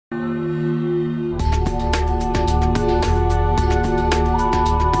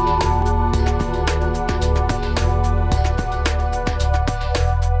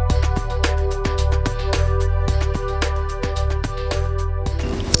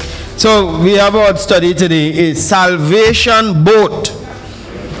So we have our study today is salvation boat.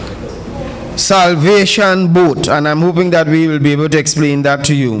 Salvation boat, and I'm hoping that we will be able to explain that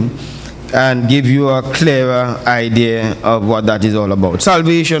to you and give you a clearer idea of what that is all about.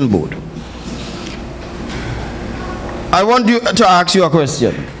 Salvation boat. I want you to ask you a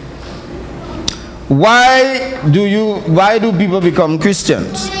question. Why do people become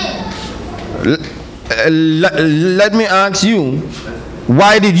Christians? Let me ask you,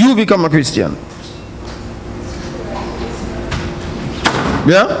 why did you become a Christian?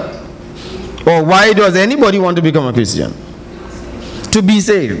 Yeah? Or why does anybody want to become a Christian? To be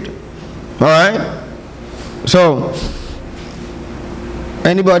saved. All right? So,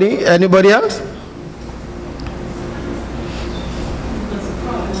 anybody else?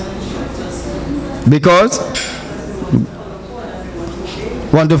 Because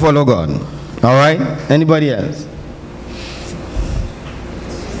want to follow God. All right? Anybody else?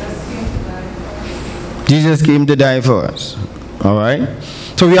 Jesus came to die for us. All right?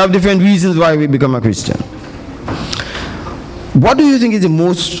 So we have different reasons why we become a Christian. What do you think is the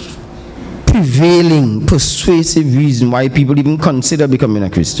most prevailing, persuasive reason why people even consider becoming a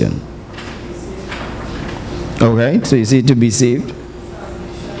Christian? Okay, so you say to be saved.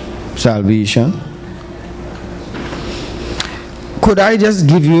 Salvation. Could I just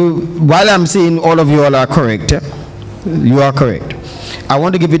give you, while I'm saying all of you all are correct, you are correct, I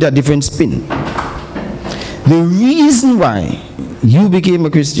want to give it a different spin. The reason why you became a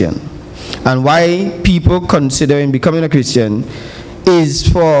Christian and why people considering becoming a Christian is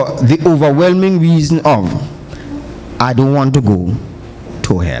for the overwhelming reason of, I don't want to go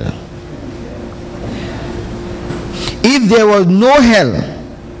to hell. If there was no hell,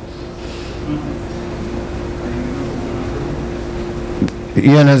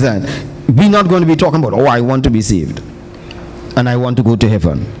 you understand? We're not going to be talking about, oh, I want to be saved and I want to go to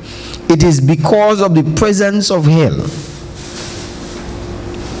heaven. It is because of the presence of hell.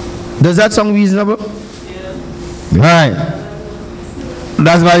 Does that sound reasonable? Yeah. Right.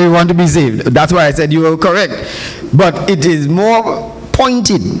 That's why you want to be saved. That's why I said you were correct. But it is more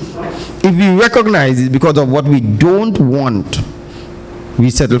pointed. If we recognize it because of what we don't want, we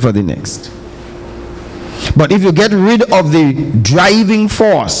settle for the next. But if you get rid of the driving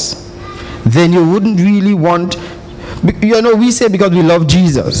force, then you wouldn't really want, you know, we say because we love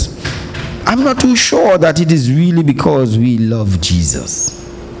Jesus. I'm not too sure that it is really because we love Jesus.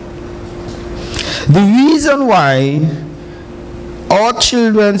 The reason why our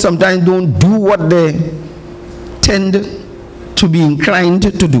children sometimes don't do what they tend to be inclined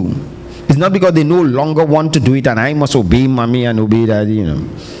to do is not because they no longer want to do it and I must obey mommy and obey daddy, you know.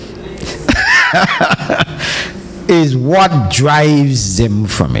 Is what drives them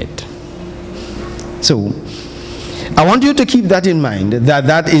from it. So I want you to keep that in mind, that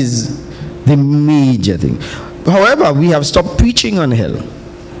that is the major thing. However, we have stopped preaching on hell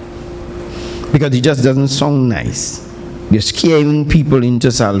because it just doesn't sound nice. You're scaring people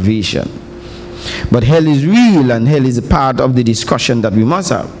into salvation. But hell is real and hell is a part of the discussion that we must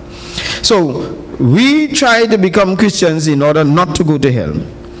have. So we try to become Christians in order not to go to hell.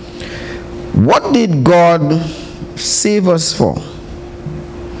 What did God save us for?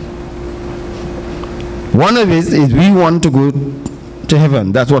 One of it is we want to go to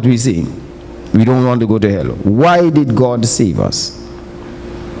heaven. That's what we say. We don't want to go to hell. Why did God save us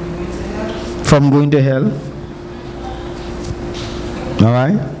from going to hell? All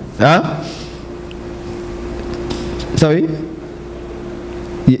right? Huh? Sorry?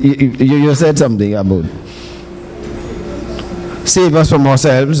 You said something about save us from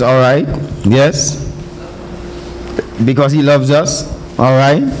ourselves. All right? Yes? Because he loves us. All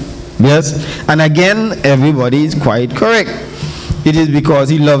right? Yes? And again, everybody is quite correct. It is because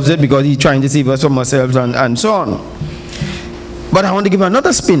he loves it, because he's trying to save us from ourselves and so on. But I want to give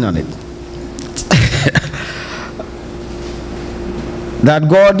another spin on it. That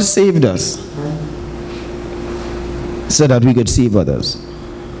God saved us so that we could save others.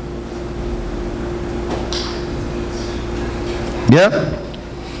 Yeah?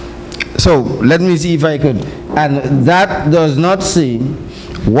 So let me see if I could. And that does not say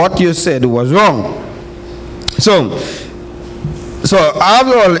what you said was wrong. So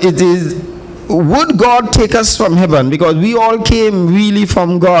after all, it is, would God take us from heaven? Because we all came really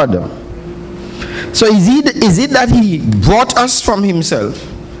from God. So is it that he brought us from himself,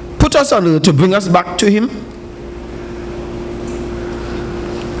 put us on earth to bring us back to him?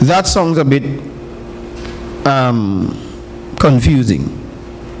 That sounds a bit confusing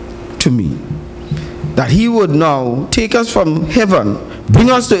to me. That he would now take us from heaven, bring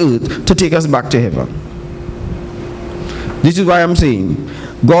us to earth to take us back to heaven. This is why I'm saying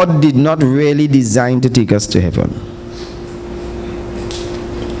God did not really design to take us to heaven.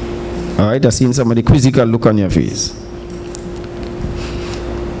 Alright, I've seen somebody quizzical look on your face.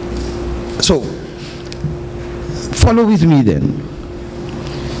 So, follow with me then.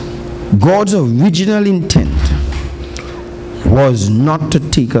 God's original intent was not to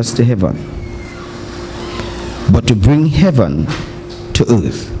take us to heaven, but to bring heaven to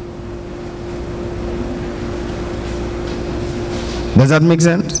earth. Does that make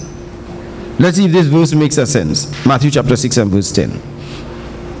sense? Let's see if this verse makes a sense. Matthew chapter 6 and verse 10.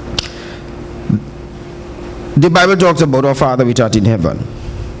 The Bible talks about our Father which art in heaven.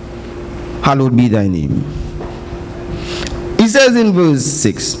 Hallowed be thy name. It says in verse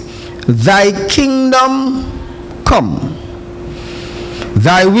 6, thy kingdom come,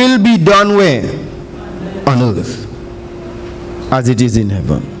 thy will be done where? On earth, as it is in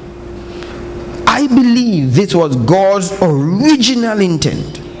heaven. I believe this was God's original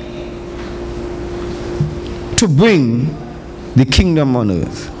intent, to bring the kingdom on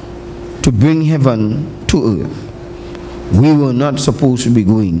earth, to bring heaven to earth. We were not supposed to be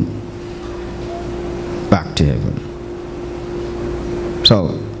going back to heaven.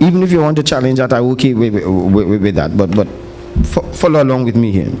 So even if you want to challenge that, I'm okay with that, but follow along with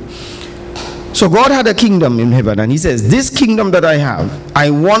me here. So God had a kingdom in heaven, and he says, this kingdom that I have,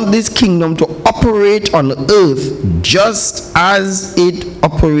 I want this kingdom to operate on earth just as it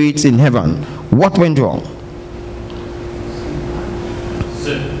operates in heaven. What went wrong?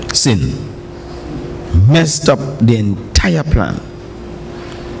 Sin. Messed up the entire plan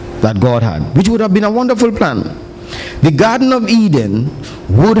that God had, which would have been a wonderful plan. The Garden of Eden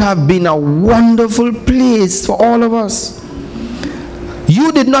would have been a wonderful place for all of us.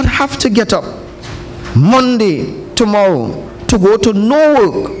 You did not have to get up Monday, tomorrow, to go to no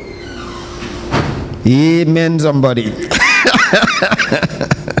work. Amen, somebody.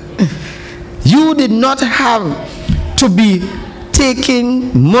 You did not have to be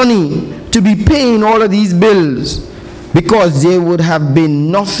taking money to be paying all of these bills, because there would have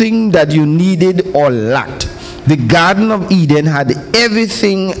been nothing that you needed or lacked. The Garden of Eden had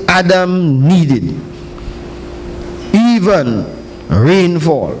everything Adam needed, even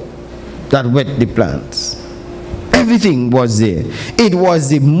rainfall that wet the plants. Everything was there. It was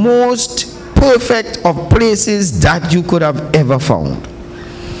the most perfect of places that you could have ever found.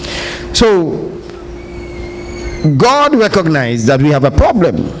 So God recognized that we have a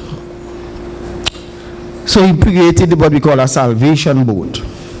problem. So he created what we call a salvation boat,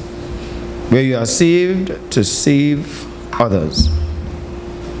 where you are saved to save others.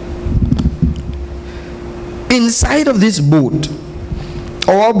 Inside of this boat,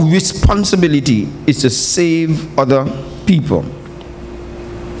 our responsibility is to save other people.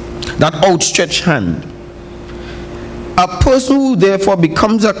 That outstretched hand. A person who therefore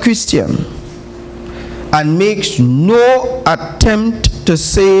becomes a Christian and makes no attempt to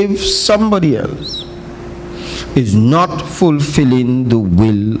save somebody else is not fulfilling the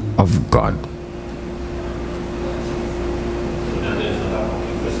will of God.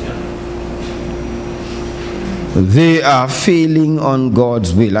 They are failing on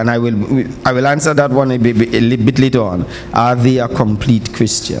God's will, and I will answer that one a little bit later on. Are they a complete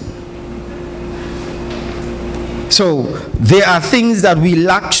Christian? So there are things that we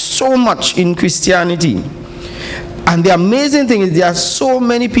lack so much in Christianity. And the amazing thing is, there are so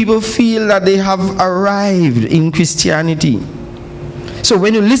many people feel that they have arrived in Christianity. So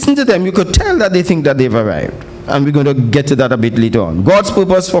when you listen to them, you could tell that they think that they've arrived. And we're going to get to that a bit later on. God's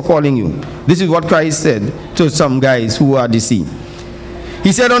purpose for calling you. This is what Christ said to some guys who are deceived.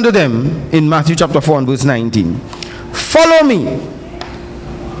 He said unto them in Matthew chapter 4 and verse 19, follow me,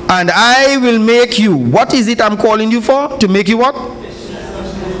 and I will make you. What is it I'm calling you for? To make you what?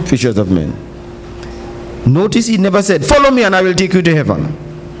 Fishers of men. Notice he never said, follow me and I will take you to heaven.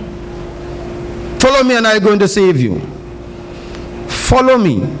 Follow me and I'm going to save you. Follow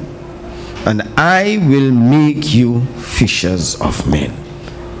me and I will make you fishers of men.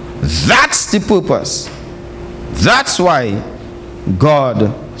 That's the purpose. That's why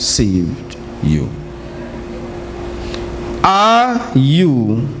God saved you. Are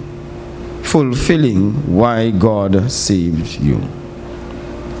you fulfilling why God saved you?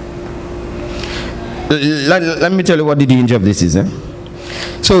 Let me tell you what the danger of this is.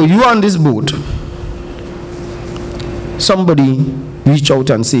 So you are on this boat. Somebody reach out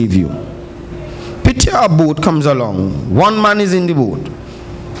and save you. Picture a boat comes along. One man is in the boat.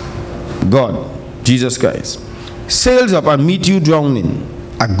 God, Jesus Christ, sails up and meet you drowning.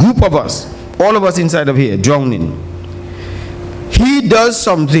 A group of us, all of us inside of here, drowning. He does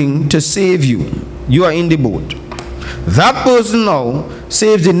something to save you. You are in the boat. That person now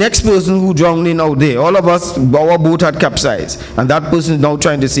saves the next person who drowned in out there. All of us, our boat had capsized, and that person is now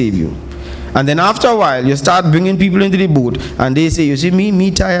trying to save you. And then after a while, you start bringing people into the boat, and they say, you see,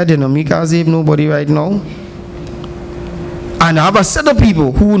 me tired, you know, me can't save nobody right now. And I have a set of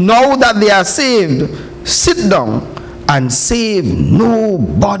people who know that they are saved, sit down and save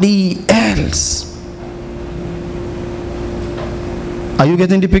nobody else. Are you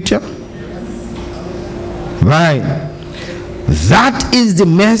getting the picture? Right. That is the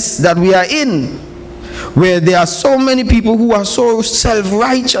mess that we are in, where there are so many people who are so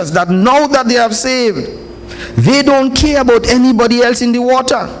self-righteous that now that they have saved, they don't care about anybody else in the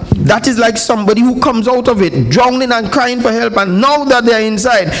water. That is like somebody who comes out of it drowning and crying for help, and now that they are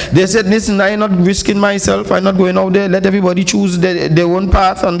inside, they said, listen, I'm not risking myself, I'm not going out there, let everybody choose their own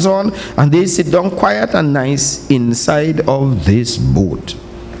path and so on. And they sit down quiet and nice inside of this boat.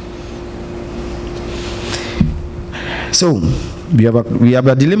 So we have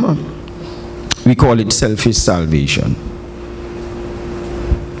a dilemma. We call it selfish salvation.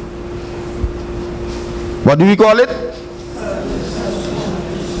 What do we call it?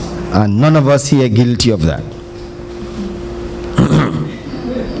 And none of us here are guilty of that.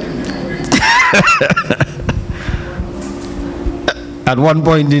 At one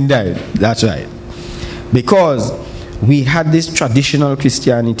point in time, that's right. Because we had this traditional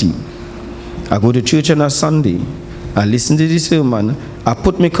Christianity. I go to church on a Sunday, I listen to the sermon, I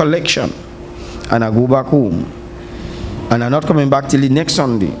put my collection, and I go back home. And I'm not coming back till the next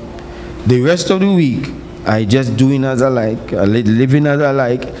Sunday. The rest of the week, I just doing as I like, living as I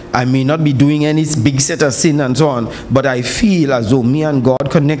like. I may not be doing any big set of sin and so on, but I feel as though me and God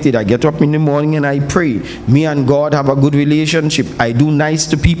connected. I get up in the morning and I pray. Me and God have a good relationship. I do nice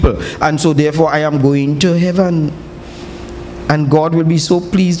to people. And so therefore I am going to heaven. And God will be so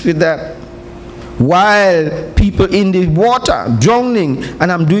pleased with that. While people in the water drowning,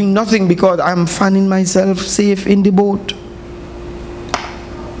 and I'm doing nothing because I'm finding myself safe in the boat.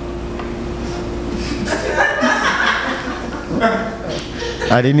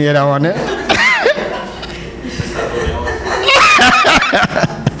 I didn't hear that one, eh?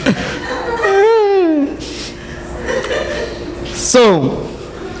 So,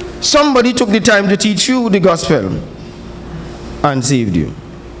 somebody took the time to teach you the gospel and saved you.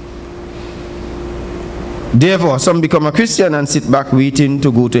 Therefore, some become a Christian and sit back waiting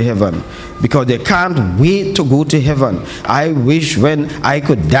to go to heaven because they can't wait to go to heaven. I wish when I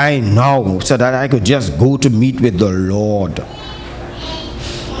could die now so that I could just go to meet with the Lord.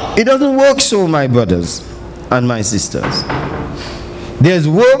 It doesn't work so, my brothers and my sisters. There's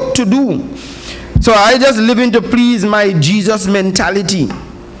work to do. So I just live in to please my Jesus mentality.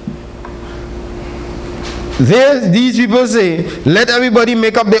 These people say, let everybody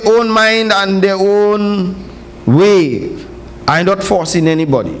make up their own mind and their own way. I'm not forcing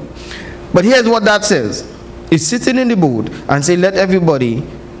anybody. But here's what that says. It's sitting in the boat and say, let everybody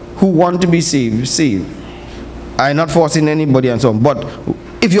who want to be saved, save. I'm not forcing anybody and so on. But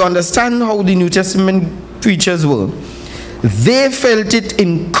if you understand how the New Testament preachers were, they felt it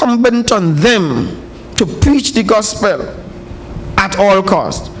incumbent on them to preach the gospel at all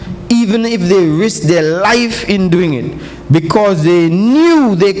costs, even if they risked their life in doing it, because they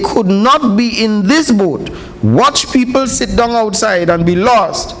knew they could not be in this boat, watch people sit down outside and be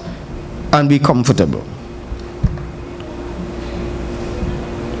lost and be comfortable.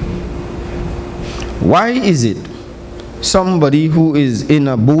 Why is it somebody who is in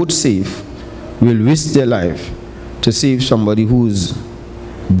a boat safe will risk their life to save somebody who's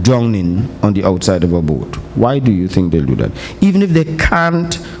drowning on the outside of a boat? Why do you think they'll do that? Even if they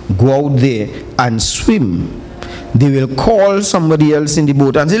can't go out there and swim, they will call somebody else in the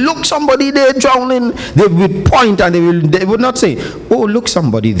boat and say, look, somebody there drowning. They would point and they would not say, oh, look,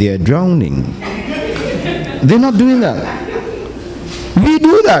 somebody there drowning. They're not doing that. We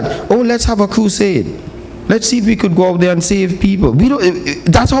do that. Oh, let's have a crusade. Let's see if we could go out there and save people. We don't,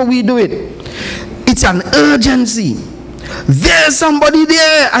 that's how we do it. It's an urgency. There's somebody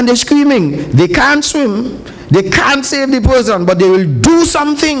there and they're screaming. They can't swim. They can't save the person, but they will do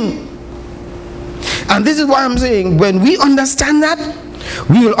something. And this is why I'm saying, when we understand that,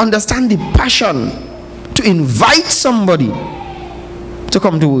 we will understand the passion to invite somebody to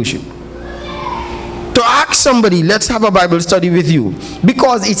come to worship. To ask somebody, let's have a Bible study with you.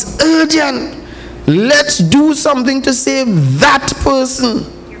 Because it's urgent. Let's do something to save that person.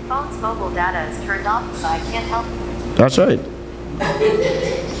 Your phone's mobile data is turned off, so I can't help you. That's right.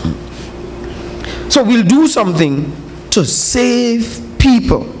 So we'll do something to save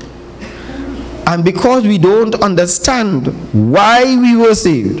people. And because we don't understand why we were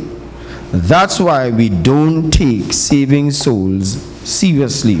saved, That's why we don't take saving souls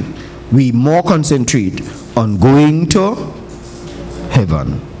seriously. We more concentrate on going to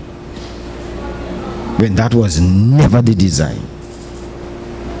heaven, when that was never the design.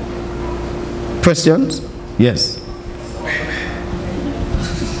 Questions? Yes.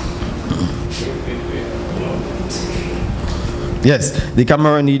 Yes, the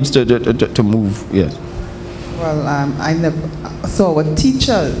camera needs to move. Yes. Well, I never. So our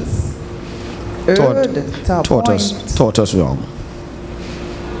teachers taught us wrong.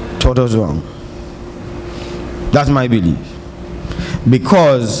 Taught us wrong. That's my belief.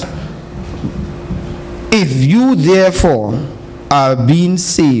 Because if you therefore are being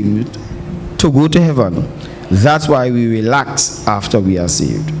saved to go to heaven, that's why we relax after we are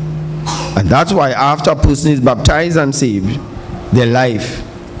saved. And that's why after a person is baptized and saved, their life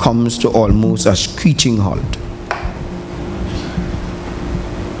comes to almost a screeching halt.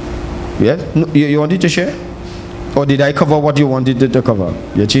 Yes? No, you wanted to share? Or did I cover what you wanted to cover?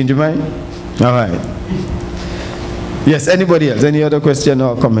 You changed your mind? All right. Yes, anybody else? Any other question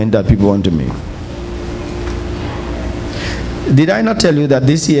or comment that people want to make? Did I not tell you that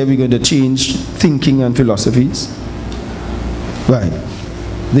this year we're going to change thinking and philosophies? Right.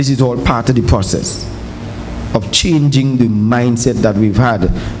 This is all part of the process of changing the mindset that we've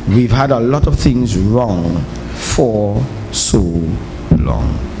had. We've had a lot of things wrong for so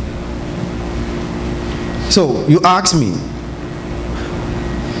long. So you asked me,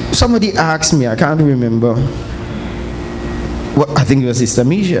 somebody asked me, I can't remember, I think it was Sister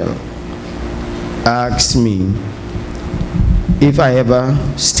Michelle, asked me if I ever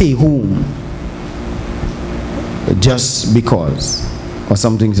stay home just because, or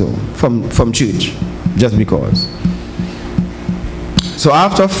something so, from church, just because. So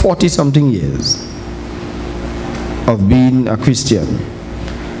after 40-something years of being a Christian,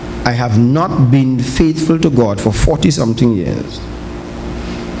 I have not been faithful to God for 40-something years.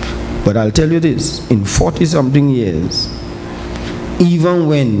 But I'll tell you this, in 40-something years, even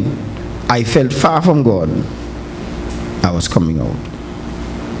when I felt far from God, I was coming out.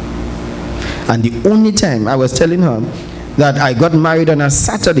 And the only time I was telling her that I got married on a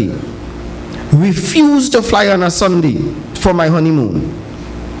Saturday, refused to fly on a Sunday for my honeymoon,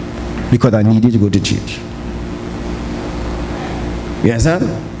 because I needed to go to church. You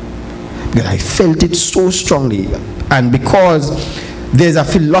understand? Because I felt it so strongly, and because there's a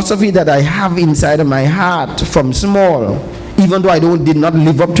philosophy that I have inside of my heart from small, even though I did not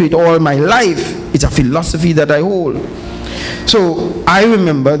live up to it all my life, it's a philosophy that I hold. So I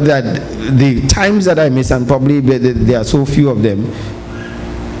remember that the times that I miss, and probably there are so few of them,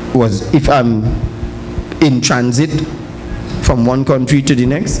 was if I'm in transit from one country to the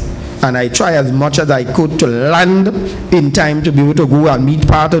next, and I try as much as I could to land in time to be able to go and meet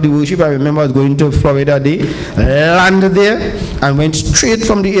part of the worship. I remember I was going to Florida a day, landed there, and went straight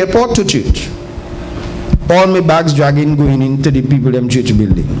from the airport to church. All my bags dragging, going into the people them church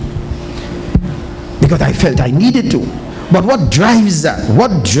building. Because I felt I needed to. But what drives that?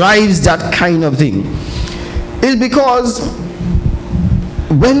 What drives that kind of thing? Is because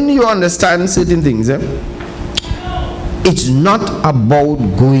when you understand certain things, it's not about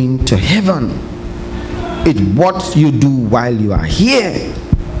going to heaven. It's what you do while you are here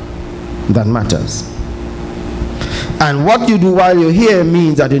that matters. And what you do while you're here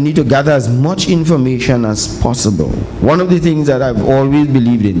means that you need to gather as much information as possible. One of the things that I've always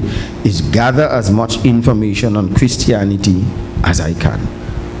believed in is gather as much information on Christianity as I can.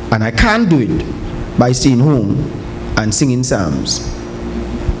 And I can't do it by staying home and singing psalms.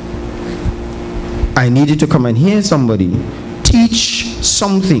 I needed to come and hear somebody teach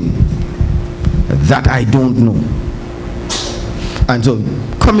something that I don't know. And so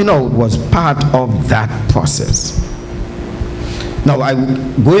coming out was part of that process. Now,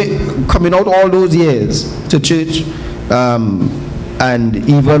 coming out all those years to church, and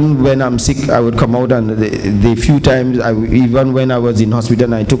even when I'm sick, I would come out, and the few times, even when I was in hospital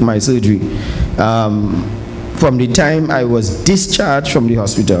and I took my surgery, from the time I was discharged from the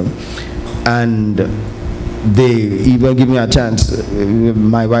hospital, and they even give me a chance,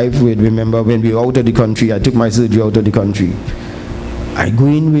 my wife would remember when we were out of the country, I took my surgery out of the country, I go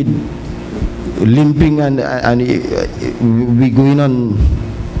in with limping, and we going on,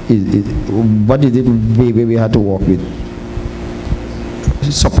 what is it we had to walk with?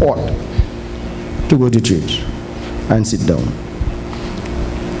 Support to go to church and sit down.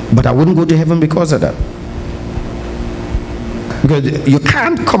 But I wouldn't go to heaven because of that. Because you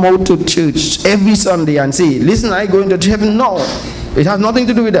can't come out to church every Sunday and say, listen, I'm going to heaven. No, it has nothing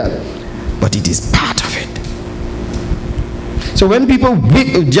to do with that. But it is part of it. So when people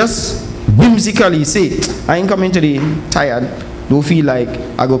just whimsically say, I ain't coming today, tired, don't feel like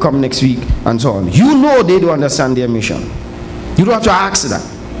I go come next week, and so on. You know they don't understand their mission. You don't have to ask that.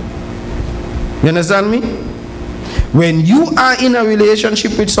 You understand me? When you are in a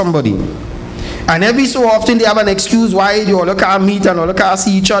relationship with somebody, and every so often they have an excuse why you all can't meet and all can't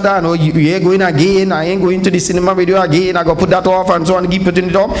see each other, and oh, you ain't going again, I ain't going to the cinema with you again, I go put that off and so on, keep putting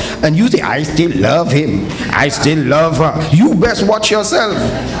it off, and you say, I still love him, I still love her. You best watch yourself.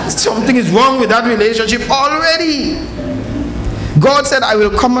 Something is wrong with that relationship already. God said, I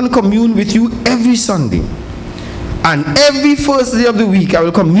will come and commune with you every Sunday. And every first day of the week, I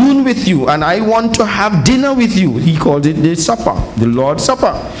will commune with you, and I want to have dinner with you. He called it the supper, the Lord's Supper.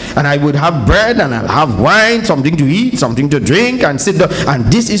 And I would have bread, and I'll have wine, something to eat, something to drink, and sit down. And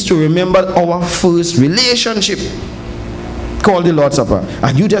this is to remember our first relationship, called the Lord's Supper.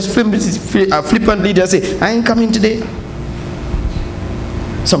 And you just flippantly just say, I ain't coming today.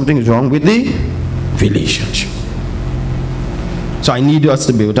 Something is wrong with the relationship. So I need us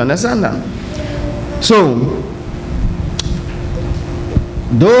to be able to understand that. So,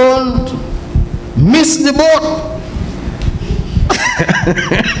 don't miss the boat.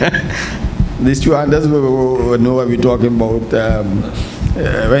 These two others will know what we're talking about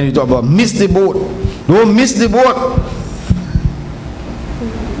when you talk about miss the boat. Don't miss the boat.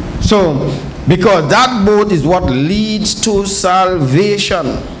 So, because that boat is what leads to salvation.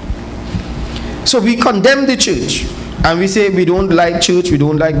 So we condemn the church. And we say we don't like church, we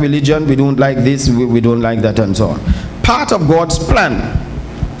don't like religion, we don't like this, we don't like that, and so on. Part of God's plan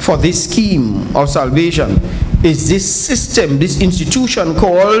for this scheme of salvation is this system, this institution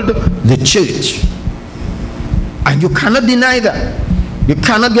called the church. And you cannot deny that. You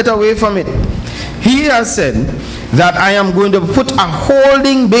cannot get away from it. He has said that I am going to put a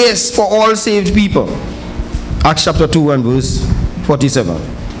holding base for all saved people. Acts chapter 2 and verse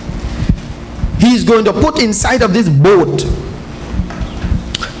 47. He is going to put inside of this boat.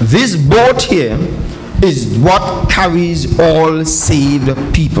 This boat here is what carries all saved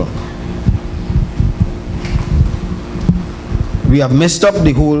people. We have messed up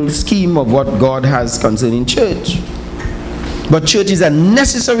the whole scheme of what God has concerning church. But church is a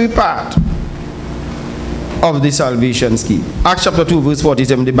necessary part of the salvation scheme. Acts chapter 2 verse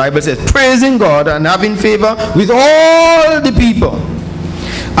 47, the Bible says, praising God and having favor with all the people.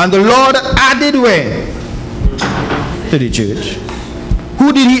 And the Lord added where? To the church.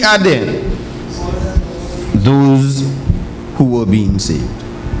 Who did he add there? Those who were being saved.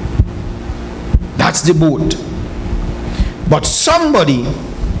 That's the boat. But somebody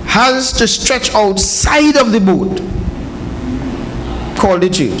has to stretch outside of the boat, called the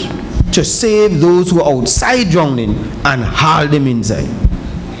church, to save those who are outside drowning and haul them inside.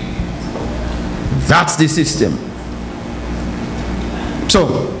 That's the system.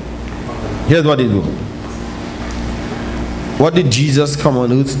 So, here's what it do. What did Jesus come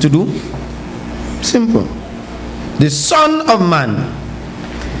on earth to do? Simple. The Son of Man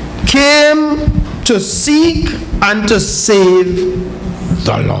came to seek and to save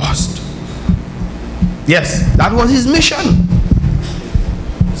the lost. Yes, that was his mission.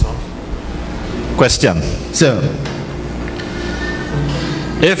 Question. So,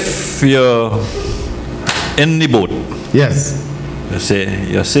 if you're in the boat, yes, you say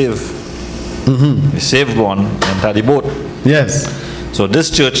you're saved. You saved one, enter the boat. yes, So this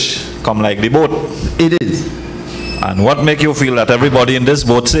church come like the boat. it is. And what make you feel that everybody in this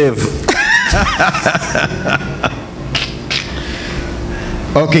boat saved?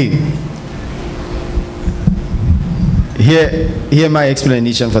 Okay. Here my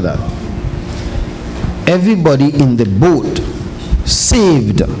explanation for that. Everybody in the boat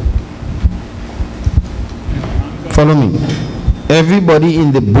saved. Follow me. Everybody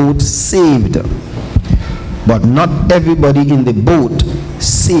in the boat saved. But not everybody in the boat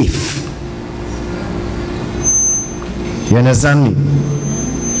safe. You understand me?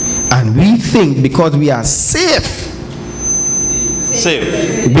 And we think because we are safe,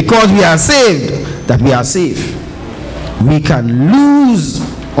 because we are saved, that we are safe, we can lose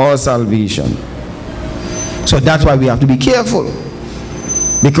our salvation. So that's why we have to be careful.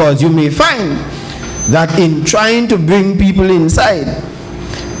 Because you may find that in trying to bring people inside,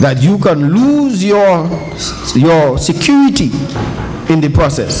 that you can lose your security in the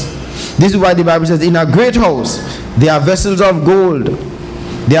process. This is why the Bible says in a great house there are vessels of gold,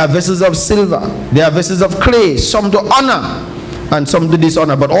 there are vessels of silver, there are vessels of clay, some to honor and some to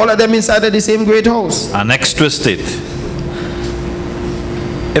dishonor, but all of them inside of the same great house. And next twist it.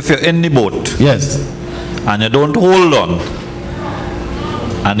 If you're in the boat, yes, and you don't hold on,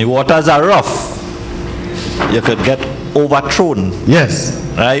 and the waters are rough, you could get overthrown. yes,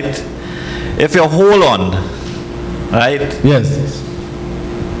 Right? if you hold on, right, Yes.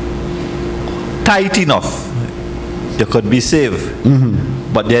 tight enough, you could be saved.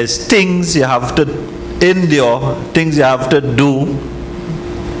 But there's things you have to endure, things you have to do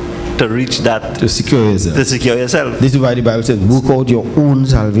to reach that, To secure yourself. to secure yourself. This is why the Bible says, work out your own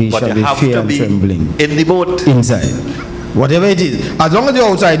salvation But you with have fear to and be trembling. in the boat. Inside. Whatever it is. As long as you're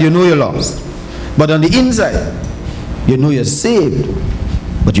outside, you know you're lost. But on the inside, you know you're saved,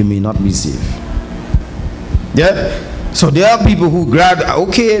 but you may not be saved. Yeah? So there are people who grab,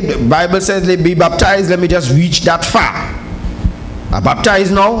 okay, the Bible says they be baptized, let me just reach that far. I'm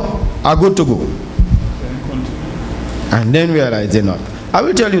baptized now, I'm good to go. And then realize they're not. I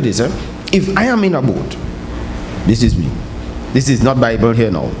will tell you this, if I am in a boat, this is me. This is not Bible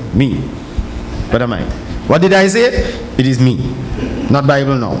here now. Me. What am I? What did I say? It is me. Not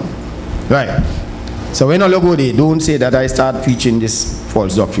Bible now. Right. So when I go there, don't say that I start preaching this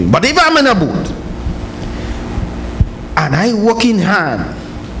false doctrine. But if I'm in a boat, and I working hard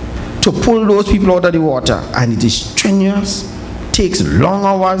to pull those people out of the water, and it is strenuous, takes long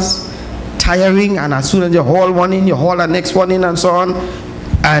hours, tiring, and as soon as you haul one in, you haul the next one in, and so on.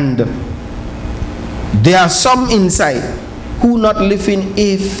 And there are some inside who not lifting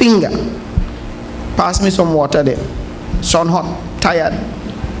a finger. Pass me some water there. Sun hot, tired,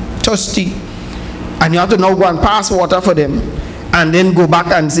 thirsty. And you have to now go and pass water for them, and then go back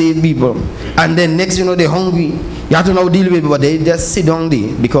and save people. And then next you know they're hungry. You have to now deal with it, but they just sit down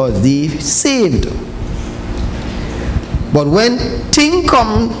there because they saved. But when thing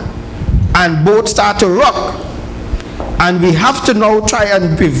come and boats start to rock, and we have to now try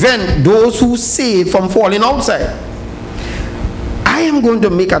and prevent those who save from falling outside, I am going to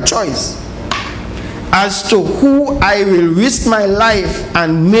make a choice as to who I will risk my life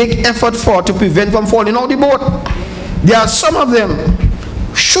and make effort for to prevent from falling out the boat. There are some of them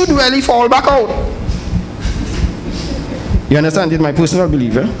should really fall back out. You understand? It's my personal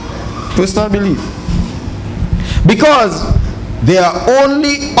belief, personal belief. Because they are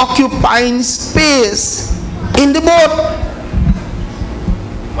only occupying space in the boat.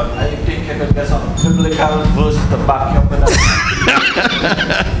 But I think you could get some biblical verses to back you up with that.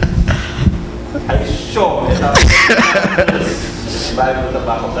 I'm sure you have the Bible to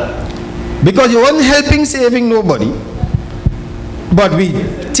back up that. Because you weren't helping saving nobody, but we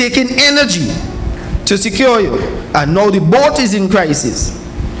taking energy to secure you. And now the boat is in crisis.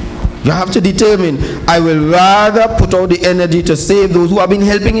 You have to determine, I will rather put out the energy to save those who have been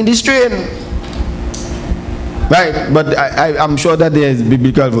helping in this train. Right, but I'm sure that there is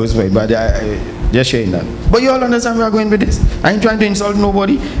biblical verse for it, but I just sharing that. But you all understand where I'm going with this? I ain't trying to insult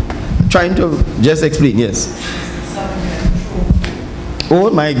nobody. I'm trying to just explain, yes. Oh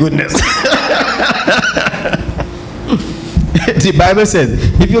my goodness. The Bible says,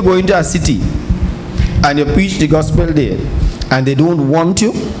 if you go into a city and you preach the gospel there, and they don't want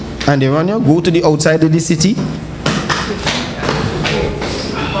you, and they run you, go to the outside of the city,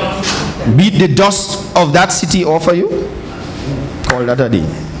 beat the dust of that city off of you, call that a day.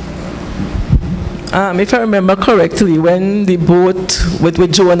 If I remember correctly, when the boat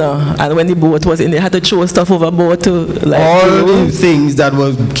with Jonah, and when the boat was in, they had to throw stuff overboard to like all the things that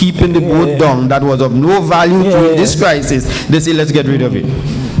was keeping the boat down, that was of no value to this crisis, they say let's get rid of it.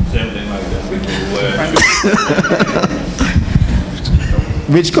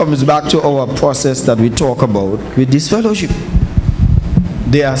 Which comes back to our process that we talk about with this fellowship.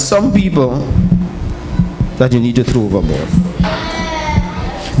 There are some people that you need to throw overboard.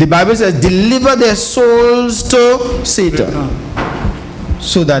 The Bible says, deliver their souls to Satan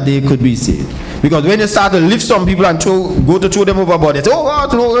so that they could be saved. Because when you start to lift some people and go to throw them overboard, they say, oh,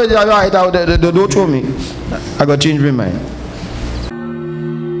 God, no, right, don't throw me. I got to change my mind.